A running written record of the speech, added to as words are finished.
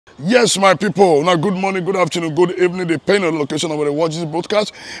Yes, my people. Now, good morning, good afternoon, good evening, depending on the location of where they watch this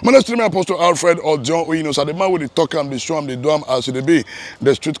broadcast. My name is Apostle Alfred or John Oyinos. So the man with the talk and the show and the drum as it be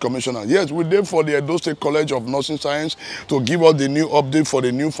the street commissioner. Yes, we're there for the Edo State College of Nursing Science to give us the new update for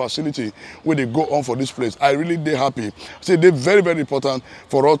the new facility where they go on for this place. I really dey happy. See, they're very, very important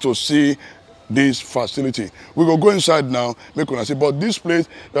for us to see this facility. We will go inside now, make una see. But this place,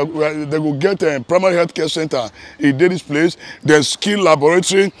 they will get a primary health care center. It did this place. There's skill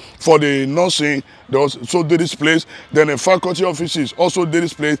laboratory for the nursing. They also did this place. Then the faculty offices also did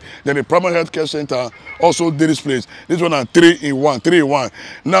this place. Then the primary health care center also did this place. This one are 3-in-1.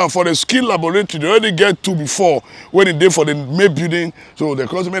 Now for the skill laboratory, they already get 2 before when they did for the main building. So the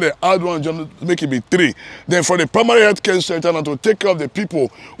customer they add one, just make it be 3. Then for the primary health care center, now to take care of the people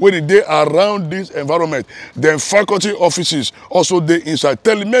when they around this environment. Then faculty offices also did inside.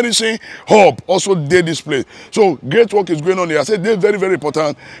 Telemedicine hub also did this place. So great work is going on here. I said they're very, very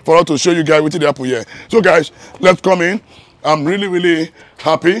important for us to show you guys what they happen here. So guys, let's come in. I'm really, really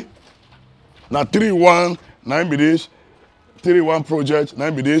happy. Now 3-1, 9 be this. 3-1 project,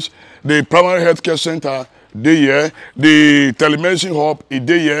 9 be this. The primary healthcare center, they here. The telemedicine hub, it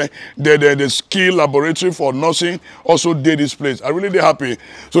they here. The skill laboratory for nursing also did this place. I'm really happy.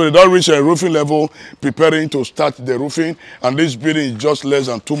 So they don't reach a roofing level, preparing to start the roofing. And this building is just less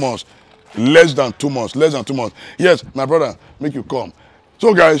than 2 months. Less than 2 months. Yes, my brother, make you come.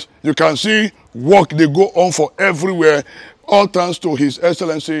 So guys, you can see work they go on for everywhere, all thanks to His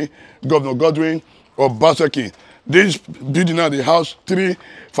Excellency Governor Godwin Obaseki. This building now the house 3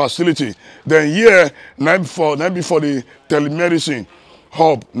 facility. Then here, night before the telemedicine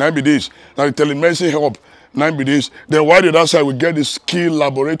hub, 9 be this. Now the telemedicine hub, 9 be this. Then why the other side we get the skill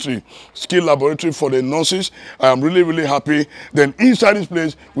laboratory for the nurses. I am really, really happy. Then inside this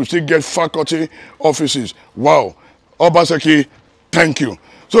place, we still get faculty offices. Wow, Obaseki. Thank you.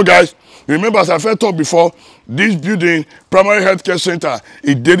 So guys, remember as I first talked before, this building, primary healthcare center,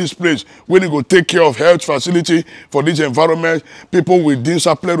 it did this place when you go take care of health facility for this environment. People within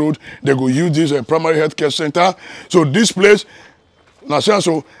Supply Road, they go use this primary healthcare center. So this place, now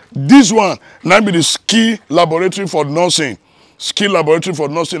so this one, now be the skill laboratory for nursing. Skill laboratory for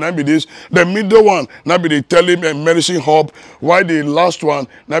nursing, now be this. The middle one, now be the telemedicine hub. While the last one,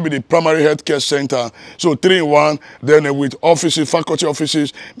 now be the primary healthcare center. So 3-in-1, then with offices, faculty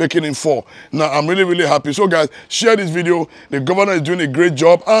offices, making it 4. Now I'm really, really happy. So guys, share this video. The governor is doing a great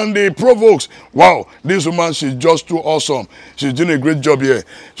job, and the provost, wow, this woman, she's just too awesome. She's doing a great job here.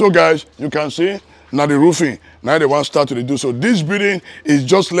 So guys, you can see now the roofing. Now they want to start to do so. This building is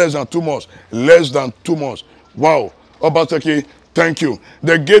just less than 2 months. Less than 2 months. Wow. Obaseki, thank you.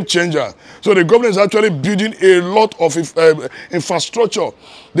 The game changer. So the government is actually building a lot of infrastructure.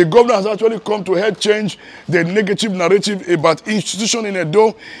 The government has actually come to help change the negative narrative about institution in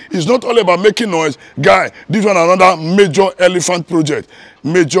Edo. It's not all about making noise. Guy, this one another major elephant project.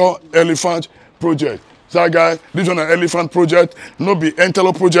 Major elephant project. So guy, this one an elephant project, not be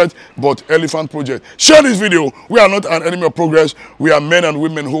antelope project, but elephant project. Share this video. We are not an enemy of progress. We are men and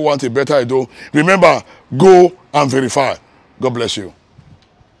women who want a better Edo. Remember, go and verify. God bless you.